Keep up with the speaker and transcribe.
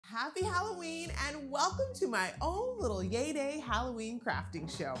Happy Halloween and welcome to my own little Yay Day Halloween crafting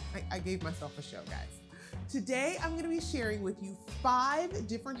show. I gave myself a show, guys. Today, I'm gonna be sharing with you 5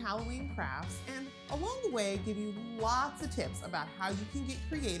 different Halloween crafts and along the way, give you lots of tips about how you can get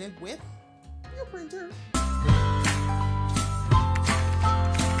creative with your printer.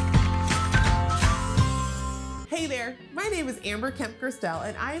 Hey there, my name is Amber Kemp-Gerstel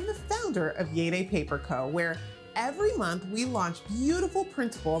and I am the founder of Yay Day Paper Co., where every month we launch beautiful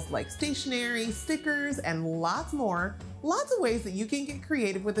printables like stationery, stickers, and lots more. Lots of ways that you can get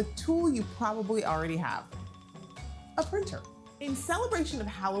creative with a tool you probably already have, a printer. In celebration of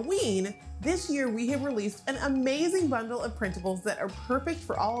Halloween, this year we have released an amazing bundle of printables that are perfect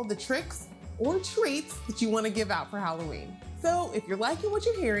for all of the tricks or treats that you want to give out for Halloween. So if you're liking what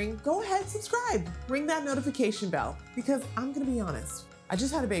you're hearing, go ahead, subscribe, ring that notification bell, because I'm gonna be honest, I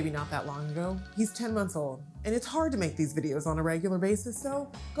just had a baby not that long ago. He's 10 months old, and it's hard to make these videos on a regular basis,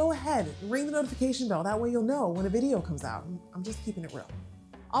 so go ahead, ring the notification bell. That way you'll know when a video comes out. I'm just keeping it real.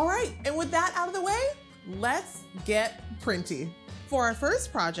 All right, and with that out of the way, let's get printy. For our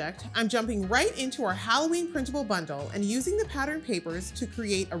first project, I'm jumping right into our Halloween printable bundle and using the pattern papers to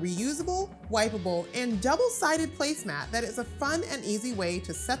create a reusable, wipeable, and double-sided placemat that is a fun and easy way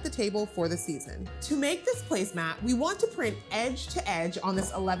to set the table for the season. To make this placemat, we want to print edge to edge on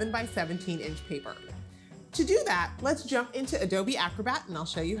this 11 by 17 inch paper. To do that, let's jump into Adobe Acrobat and I'll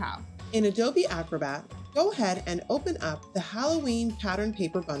show you how. In Adobe Acrobat, go ahead and open up the Halloween pattern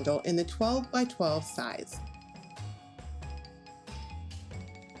paper bundle in the 12 by 12 size.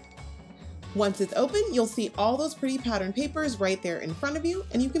 Once it's open, you'll see all those pretty pattern papers right there in front of you,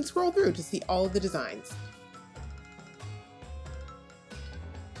 and you can scroll through to see all of the designs.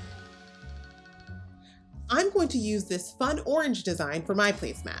 I'm going to use this fun orange design for my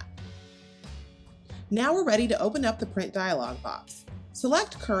placemat. Now we're ready to open up the print dialog box.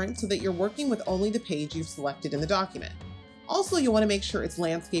 Select current so that you're working with only the page you've selected in the document. Also, you'll want to make sure it's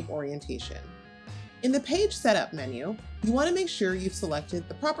landscape orientation. In the Page Setup menu, you want to make sure you've selected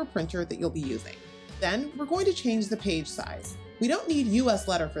the proper printer that you'll be using. Then, we're going to change the page size. We don't need US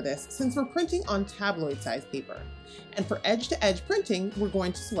letter for this since we're printing on tabloid size paper. And for edge-to-edge printing, we're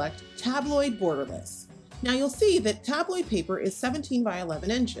going to select Tabloid Borderless. Now you'll see that tabloid paper is 17 by 11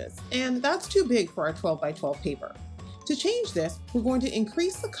 inches, and that's too big for our 12 by 12 paper. To change this, we're going to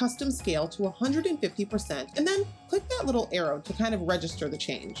increase the custom scale to 150% and then click that little arrow to kind of register the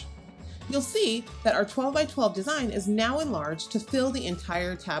change. You'll see that our 12 by 12 design is now enlarged to fill the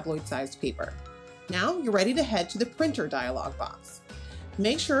entire tabloid-sized paper. Now you're ready to head to the printer dialog box.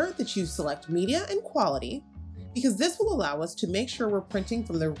 Make sure that you select media and quality, because this will allow us to make sure we're printing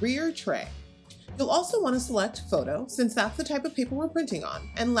from the rear tray. You'll also want to select photo, since that's the type of paper we're printing on.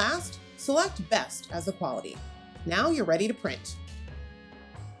 And last, select best as the quality. Now you're ready to print.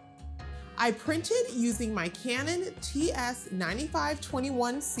 I printed using my Canon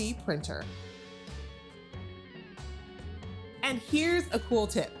TS9521C printer. And here's a cool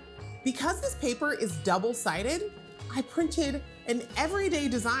tip. Because this paper is double-sided, I printed an everyday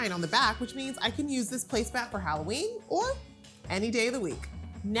design on the back, which means I can use this placemat for Halloween or any day of the week.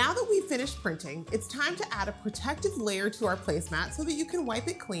 Now that we've finished printing, it's time to add a protective layer to our placemat so that you can wipe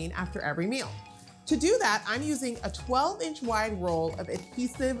it clean after every meal. To do that, I'm using a 12-inch wide roll of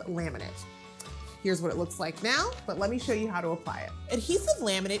adhesive laminate. Here's what it looks like now, but let me show you how to apply it. Adhesive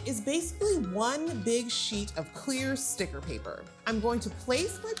laminate is basically one big sheet of clear sticker paper. I'm going to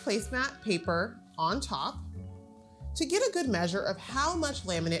place my placemat paper on top to get a good measure of how much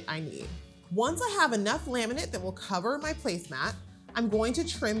laminate I need. Once I have enough laminate that will cover my placemat, I'm going to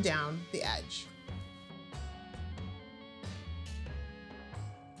trim down the edge.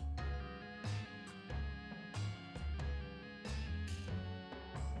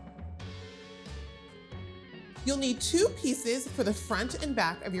 You'll need 2 pieces for the front and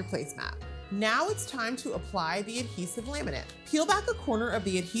back of your placemat. Now it's time to apply the adhesive laminate. Peel back a corner of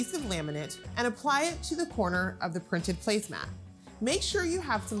the adhesive laminate and apply it to the corner of the printed placemat. Make sure you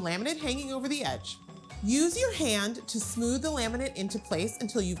have some laminate hanging over the edge. Use your hand to smooth the laminate into place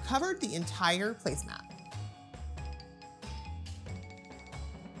until you've covered the entire placemat.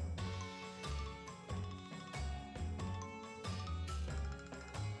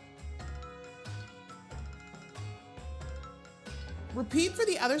 Repeat for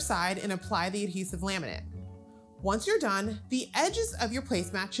the other side and apply the adhesive laminate. Once you're done, the edges of your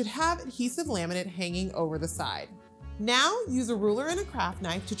placemat should have adhesive laminate hanging over the side. Now use a ruler and a craft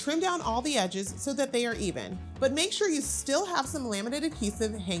knife to trim down all the edges so that they are even, but make sure you still have some laminate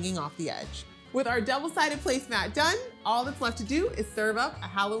adhesive hanging off the edge. With our double-sided placemat done, all that's left to do is serve up a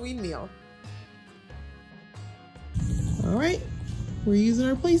Halloween meal. All right, we're using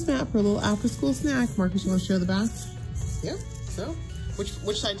our placemat for a little after school snack. Marcus, you want to show the back? Yep. So,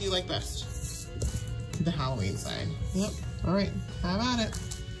 which side do you like best? The Halloween side. Yep. All right. How about it?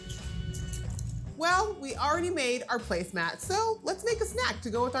 Well, we already made our placemat, so let's make a snack to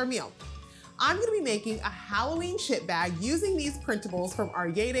go with our meal. I'm going to be making a Halloween chip bag using these printables from our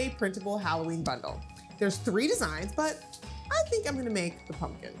Yay Printable Halloween bundle. There's 3 designs, but I think I'm going to make the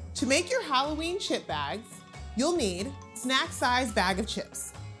pumpkin. To make your Halloween chip bags, you'll need a snack size bag of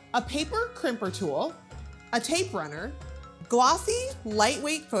chips, a paper crimper tool, a tape runner, glossy,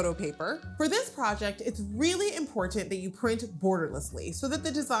 lightweight photo paper. For this project, it's really important that you print borderlessly so that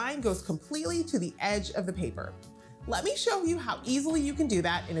the design goes completely to the edge of the paper. Let me show you how easily you can do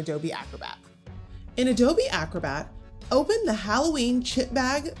that in Adobe Acrobat. In Adobe Acrobat, open the Halloween chip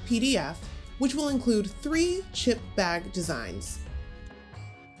bag PDF, which will include 3 chip bag designs.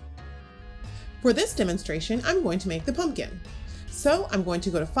 For this demonstration, I'm going to make the pumpkin. So I'm going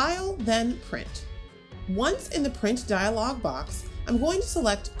to go to File, then Print. Once in the Print dialog box, I'm going to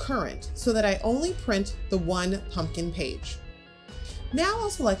select Current so that I only print the 1 pumpkin page. Now I'll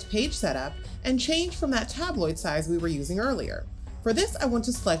select Page Setup and change from that tabloid size we were using earlier. For this, I want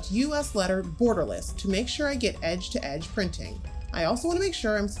to select US letter borderless to make sure I get edge-to-edge printing. I also want to make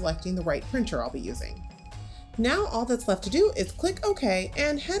sure I'm selecting the right printer I'll be using. Now all that's left to do is click OK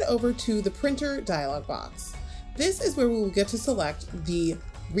and head over to the Printer dialog box. This is where we will get to select the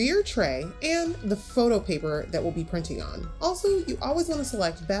rear tray and the photo paper that we'll be printing on. Also, you always want to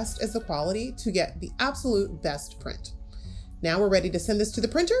select best as the quality to get the absolute best print. Now we're ready to send this to the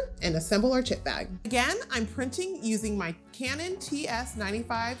printer and assemble our chip bag. Again, I'm printing using my Canon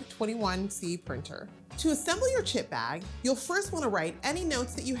TS9521C printer. To assemble your chip bag, you'll first want to write any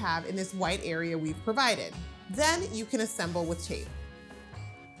notes that you have in this white area we've provided. Then you can assemble with tape.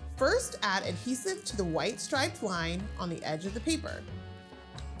 First, add adhesive to the white striped line on the edge of the paper.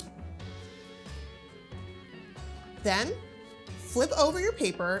 Then, flip over your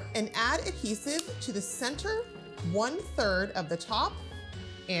paper and add adhesive to the center 1/3 of the top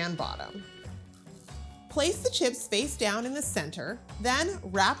and bottom. Place the chips face down in the center, then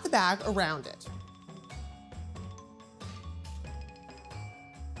wrap the bag around it.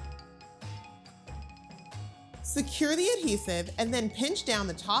 Secure the adhesive and then pinch down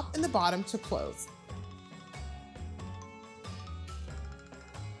the top and the bottom to close.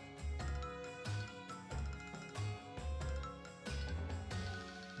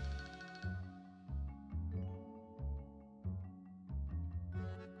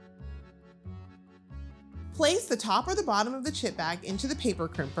 Place the top or the bottom of the chip bag into the paper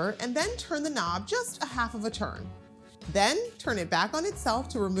crimper and then turn the knob just a half of a turn. Then turn it back on itself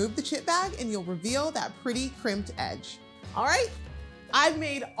to remove the chip bag and you'll reveal that pretty crimped edge. All right, I've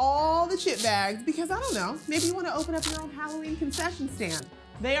made all the chip bags because I don't know, maybe you want to open up your own Halloween concession stand.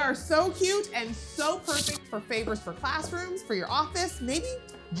 They are so cute and so perfect for favors for classrooms, for your office, maybe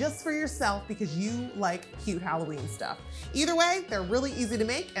just for yourself because you like cute Halloween stuff. Either way, they're really easy to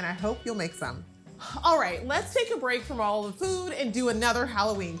make and I hope you'll make some. All right, let's take a break from all the food and do another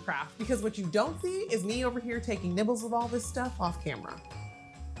Halloween craft because what you don't see is me over here taking nibbles of all this stuff off camera.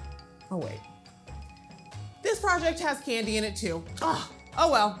 Oh wait. This project has candy in it too. Oh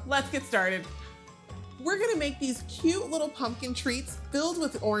well, let's get started. We're gonna make these cute little pumpkin treats filled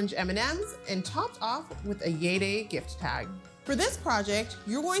with orange M&Ms and topped off with a Yay Day gift tag. For this project,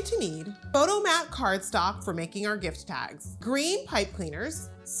 you're going to need photo mat cardstock for making our gift tags, green pipe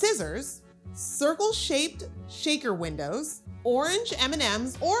cleaners, scissors, circle-shaped shaker windows, orange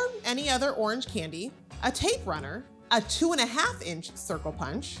M&Ms or any other orange candy, a tape runner, a 2.5-inch circle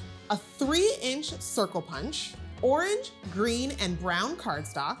punch, a 3-inch circle punch, orange, green, and brown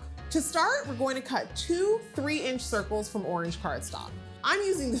cardstock. To start, we're going to cut 2 3-inch circles from orange cardstock. I'm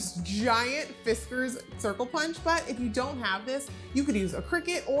using this giant Fiskars circle punch, but if you don't have this, you could use a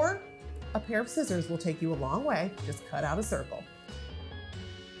Cricut or a pair of scissors will take you a long way. Just cut out a circle.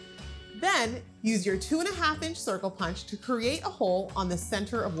 Then use your 2.5-inch circle punch to create a hole on the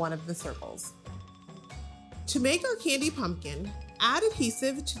center of one of the circles. To make our candy pumpkin, add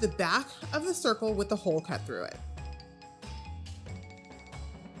adhesive to the back of the circle with the hole cut through it.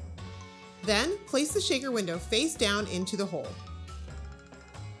 Then place the shaker window face down into the hole.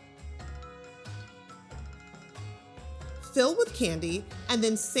 Fill with candy and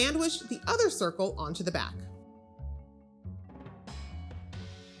then sandwich the other circle onto the back.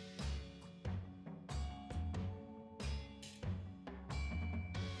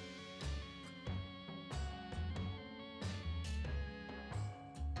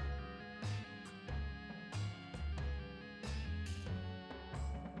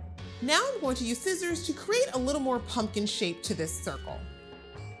 Now I'm going to use scissors to create a little more pumpkin shape to this circle.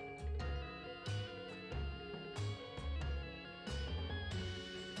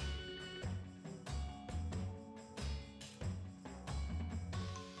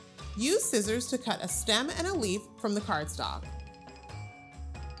 Use scissors to cut a stem and a leaf from the cardstock.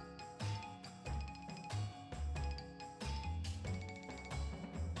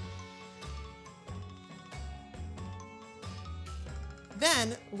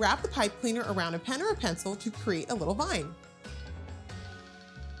 Then wrap the pipe cleaner around a pen or a pencil to create a little vine.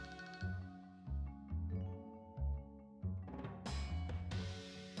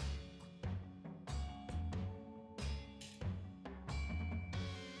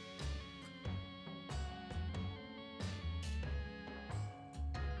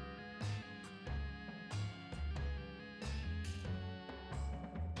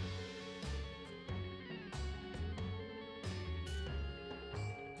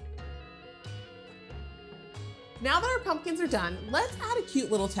 Now that our pumpkins are done, let's add a cute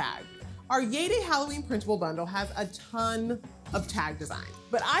little tag. Our Yay Day Halloween printable bundle has a ton of tag designs,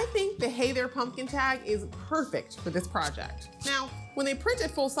 but I think the Hey There Pumpkin tag is perfect for this project. Now, when they print at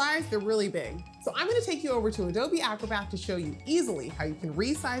full size, they're really big. So I'm gonna take you over to Adobe Acrobat to show you easily how you can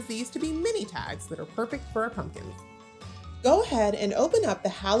resize these to be mini tags that are perfect for our pumpkins. Go ahead and open up the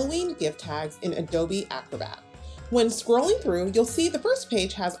Halloween gift tags in Adobe Acrobat. When scrolling through, you'll see the first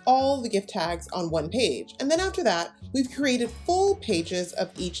page has all the gift tags on one page, and then after that, we've created full pages of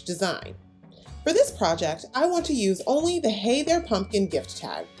each design. For this project, I want to use only the Hey There Pumpkin gift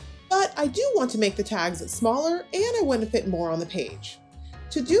tag, but I do want to make the tags smaller and I want to fit more on the page.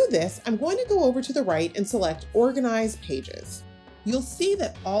 To do this, I'm going to go over to the right and select Organize Pages. You'll see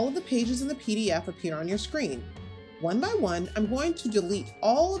that all of the pages in the PDF appear on your screen. One by one, I'm going to delete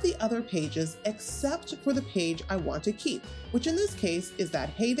all of the other pages except for the page I want to keep, which in this case is that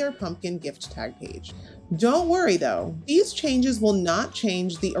Hey There Pumpkin gift tag page. Don't worry though, these changes will not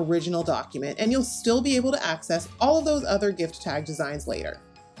change the original document and you'll still be able to access all of those other gift tag designs later.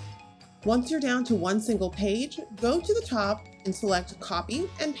 Once you're down to one single page, go to the top and select Copy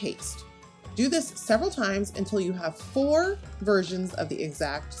and Paste. Do this several times until you have 4 versions of the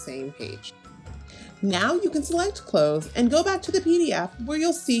exact same page. Now you can select Close and go back to the PDF where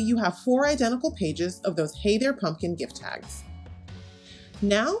you'll see you have 4 identical pages of those Hey There Pumpkin gift tags.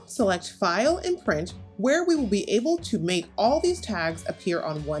 Now select File and Print, where we will be able to make all these tags appear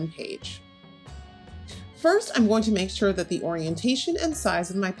on one page. First, I'm going to make sure that the orientation and size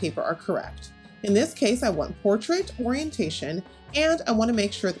of my paper are correct. In this case, I want portrait orientation and I want to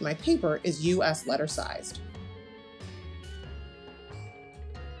make sure that my paper is US letter sized.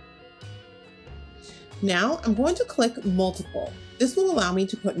 Now I'm going to click Multiple. This will allow me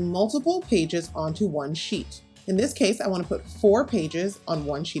to put multiple pages onto one sheet. In this case, I want to put 4 pages on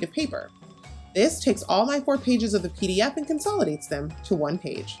one sheet of paper. This takes all my 4 pages of the PDF and consolidates them to one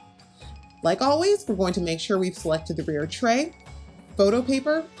page. Like always, we're going to make sure we've selected the rear tray, photo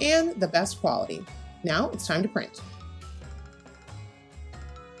paper, and the best quality. Now it's time to print.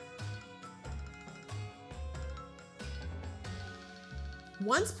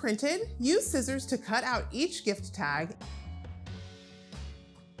 Once printed, use scissors to cut out each gift tag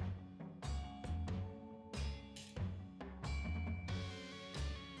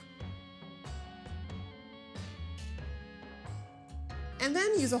and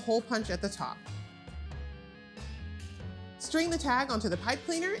then use a hole punch at the top. String the tag onto the pipe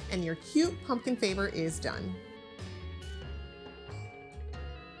cleaner and your cute pumpkin favor is done.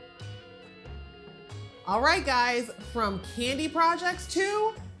 All right, guys, from candy projects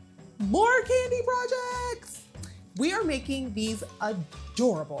to more candy projects. We are making these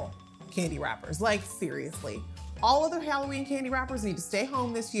adorable candy wrappers, like seriously. All other Halloween candy wrappers need to stay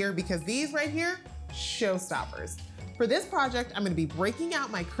home this year because these right here, showstoppers. For this project, I'm gonna be breaking out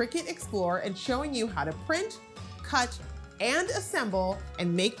my Cricut Explorer and showing you how to print, cut, and assemble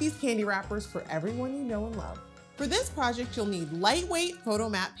and make these candy wrappers for everyone you know and love. For this project, you'll need lightweight photo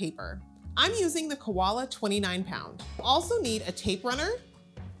mat paper. I'm using the Koala 29 pound. You'll also need a tape runner,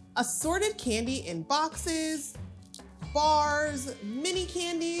 assorted candy in boxes, bars, mini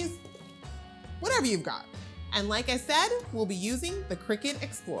candies, whatever you've got. And like I said, we'll be using the Cricut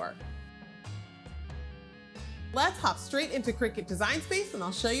Explorer. Let's hop straight into Cricut Design Space and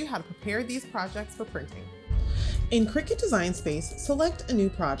I'll show you how to prepare these projects for printing. In Cricut Design Space, select a new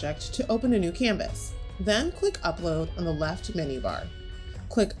project to open a new canvas. Then click Upload on the left menu bar.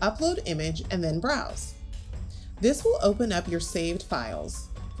 Click Upload Image and then Browse. This will open up your saved files.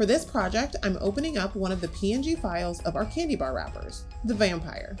 For this project, I'm opening up one of the PNG files of our candy bar wrappers, the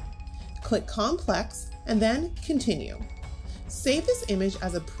vampire. Click Complex and then Continue. Save this image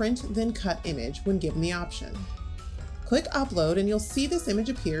as a print then cut image when given the option. Click Upload and you'll see this image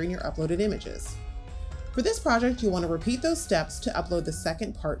appear in your uploaded images. For this project, you'll want to repeat those steps to upload the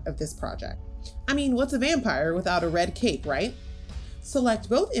second part of this project. I mean, what's a vampire without a red cape, right? Select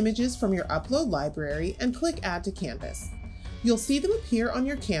both images from your upload library and click Add to Canvas. You'll see them appear on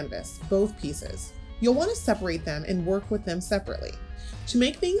your canvas, both pieces. You'll want to separate them and work with them separately. To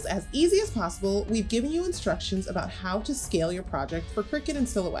make things as easy as possible, we've given you instructions about how to scale your project for Cricut and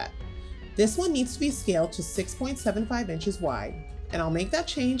Silhouette. This one needs to be scaled to 6.75 inches wide, and I'll make that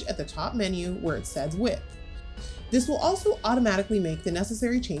change at the top menu where it says width. This will also automatically make the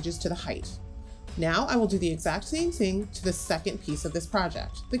necessary changes to the height. Now I will do the exact same thing to the second piece of this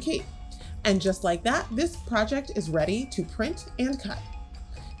project, the cape. And just like that, this project is ready to print and cut.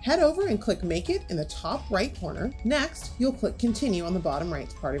 Head over and click Make It in the top right corner. Next, you'll click Continue on the bottom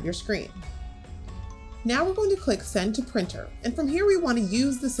right part of your screen. Now we're going to click Send to Printer, and from here we want to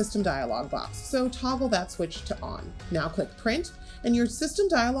use the system dialog box, so toggle that switch to on. Now click Print, and your system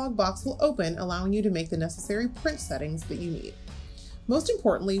dialog box will open, allowing you to make the necessary print settings that you need. Most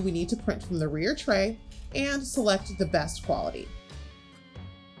importantly, we need to print from the rear tray and select the best quality.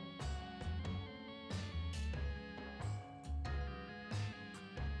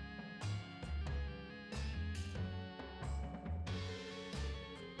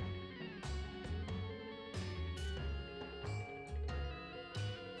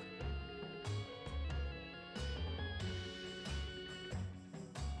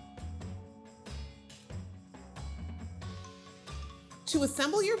 To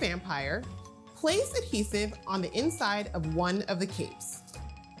assemble your vampire, place adhesive on the inside of one of the capes.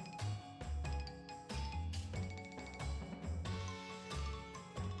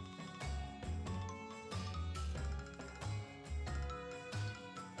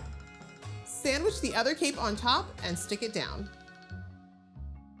 Sandwich the other cape on top and stick it down.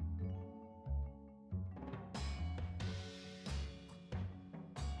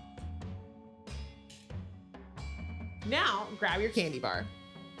 Now, grab your candy bar.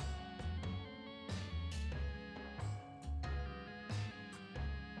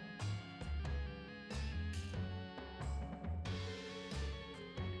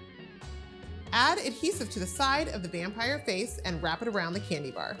 Add adhesive to the side of the vampire face and wrap it around the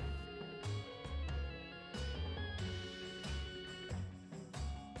candy bar.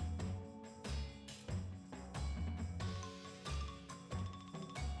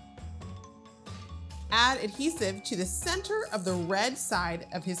 Add adhesive to the center of the red side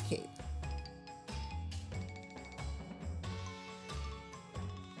of his cape.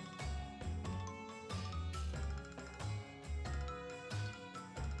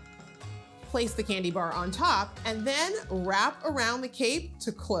 Place the candy bar on top and then wrap around the cape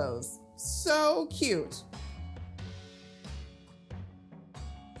to close. So cute.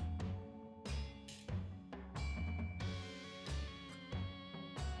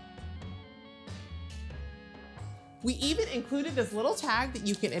 We even included this little tag that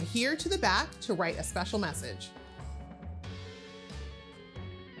you can adhere to the back to write a special message.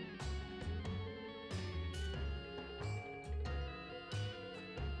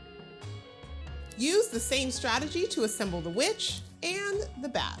 Use the same strategy to assemble the witch and the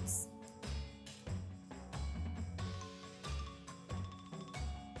bats.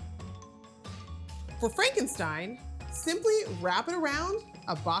 For Frankenstein, simply wrap it around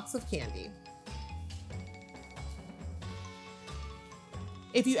a box of candy.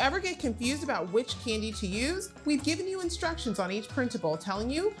 If you ever get confused about which candy to use, we've given you instructions on each printable telling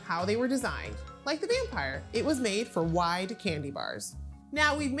you how they were designed. Like the vampire, it was made for wide candy bars.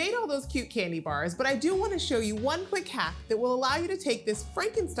 Now we've made all those cute candy bars, but I do want to show you one quick hack that will allow you to take this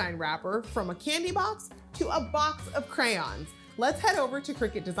Frankenstein wrapper from a candy box to a box of crayons. Let's head over to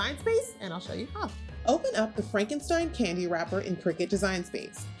Cricut Design Space and I'll show you how. Open up the Frankenstein candy wrapper in Cricut Design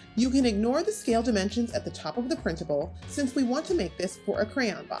Space. You can ignore the scale dimensions at the top of the printable since we want to make this for a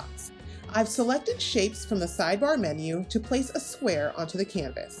crayon box. I've selected shapes from the sidebar menu to place a square onto the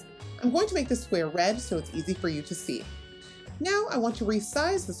canvas. I'm going to make the square red so it's easy for you to see. Now I want to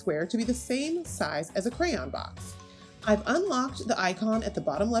resize the square to be the same size as a crayon box. I've unlocked the icon at the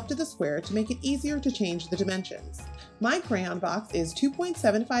bottom left of the square to make it easier to change the dimensions. My crayon box is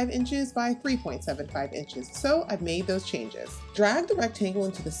 2.75 inches by 3.75 inches, so I've made those changes. Drag the rectangle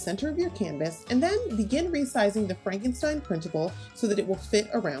into the center of your canvas and then begin resizing the Frankenstein printable so that it will fit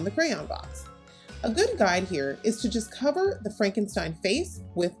around the crayon box. A good guide here is to just cover the Frankenstein face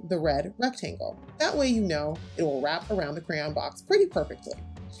with the red rectangle. That way you know it will wrap around the crayon box pretty perfectly.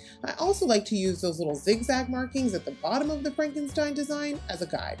 I also like to use those little zigzag markings at the bottom of the Frankenstein design as a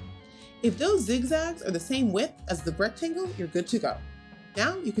guide. If those zigzags are the same width as the rectangle, you're good to go.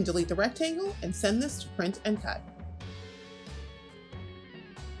 Now you can delete the rectangle and send this to print and cut.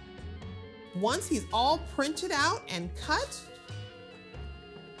 Once he's all printed out and cut,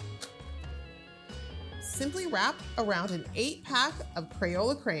 simply wrap around an 8-pack of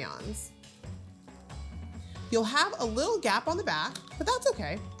Crayola crayons. You'll have a little gap on the back, but that's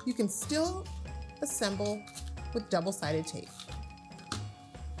okay. You can still assemble with double-sided tape.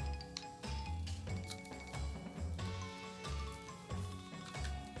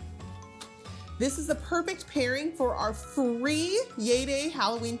 This is the perfect pairing for our free Yay Day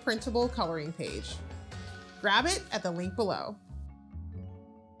Halloween printable coloring page. Grab it at the link below.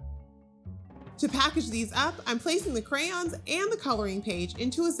 To package these up, I'm placing the crayons and the coloring page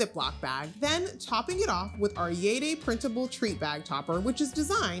into a Ziploc bag, then topping it off with our Yay Day printable treat bag topper, which is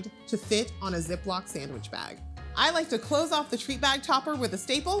designed to fit on a Ziploc sandwich bag. I like to close off the treat bag topper with a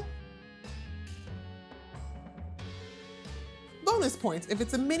staple. Bonus points if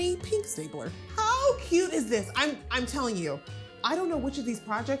it's a mini pink stapler. How cute is this? I'm telling you, I don't know which of these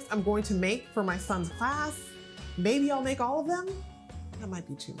projects I'm going to make for my son's class. Maybe I'll make all of them. That might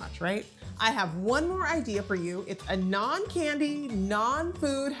be too much, right? I have one more idea for you. It's a non-candy,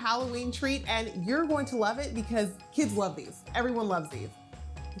 non-food Halloween treat, and you're going to love it because kids love these. Everyone loves these.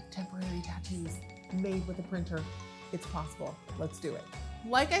 Temporary tattoos made with a printer. It's possible. Let's do it.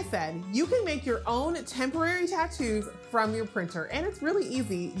 Like I said, you can make your own temporary tattoos from your printer, and it's really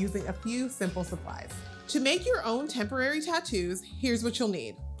easy using a few simple supplies. To make your own temporary tattoos, here's what you'll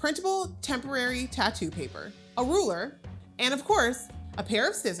need. Printable temporary tattoo paper, a ruler, and of course, a pair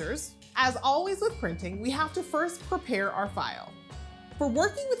of scissors. As always with printing, we have to first prepare our file. For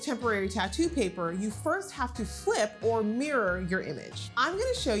working with temporary tattoo paper, you first have to flip or mirror your image. I'm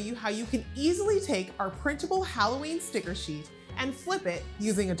going to show you how you can easily take our printable Halloween sticker sheet and flip it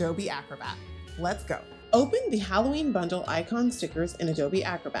using Adobe Acrobat. Let's go. Open the Halloween bundle icon stickers in Adobe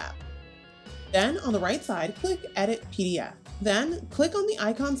Acrobat. Then on the right side, click Edit PDF. Then click on the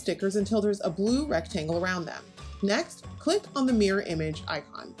icon stickers until there's a blue rectangle around them. Next, click on the mirror image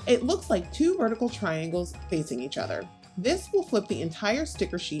icon. It looks like two vertical triangles facing each other. This will flip the entire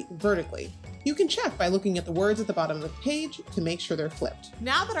sticker sheet vertically. You can check by looking at the words at the bottom of the page to make sure they're flipped.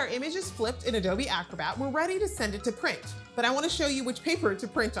 Now that our image is flipped in Adobe Acrobat, we're ready to send it to print. But I want to show you which paper to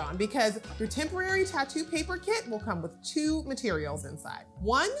print on because your temporary tattoo paper kit will come with two materials inside.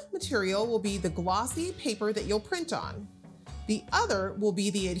 One material will be the glossy paper that you'll print on. The other will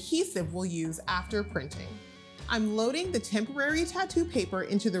be the adhesive we'll use after printing. I'm loading the temporary tattoo paper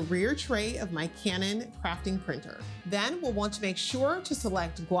into the rear tray of my Canon crafting printer. Then we'll want to make sure to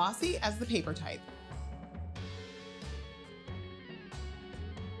select glossy as the paper type.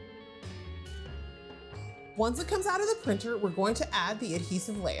 Once it comes out of the printer, we're going to add the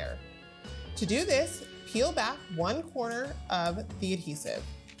adhesive layer. To do this, peel back one corner of the adhesive.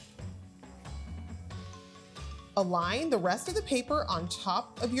 Align the rest of the paper on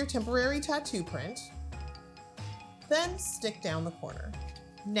top of your temporary tattoo print. Then stick down the corner.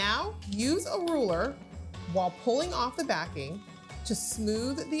 Now use a ruler while pulling off the backing to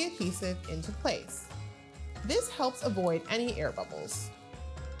smooth the adhesive into place. This helps avoid any air bubbles.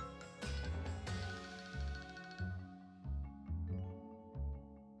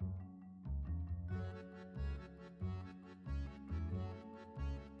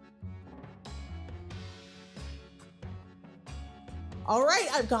 All right,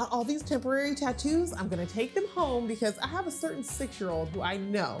 I've got all these temporary tattoos. I'm gonna take them home because I have a certain 6-year-old who I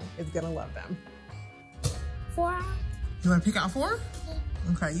know is gonna love them. 4. You wanna pick out 4?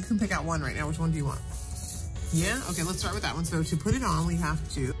 Okay, you can pick out one right now. Which one do you want? Yeah, okay, let's start with that one. So to put it on, we have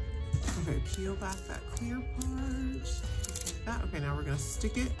to, okay, peel back that clear part, just like that. Okay, now we're gonna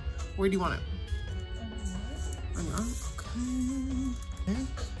stick it. Where do you want it? On your arm, okay.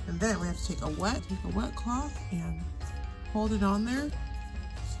 And then we have to take a wet cloth and hold it on there.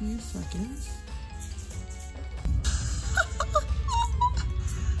 A few seconds.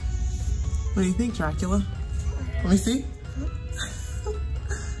 What do you think, Dracula? Let me see.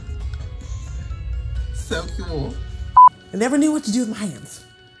 So cool. I never knew what to do with my hands.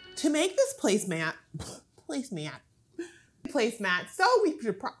 To make this placemat, so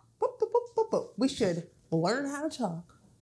we should learn how to talk.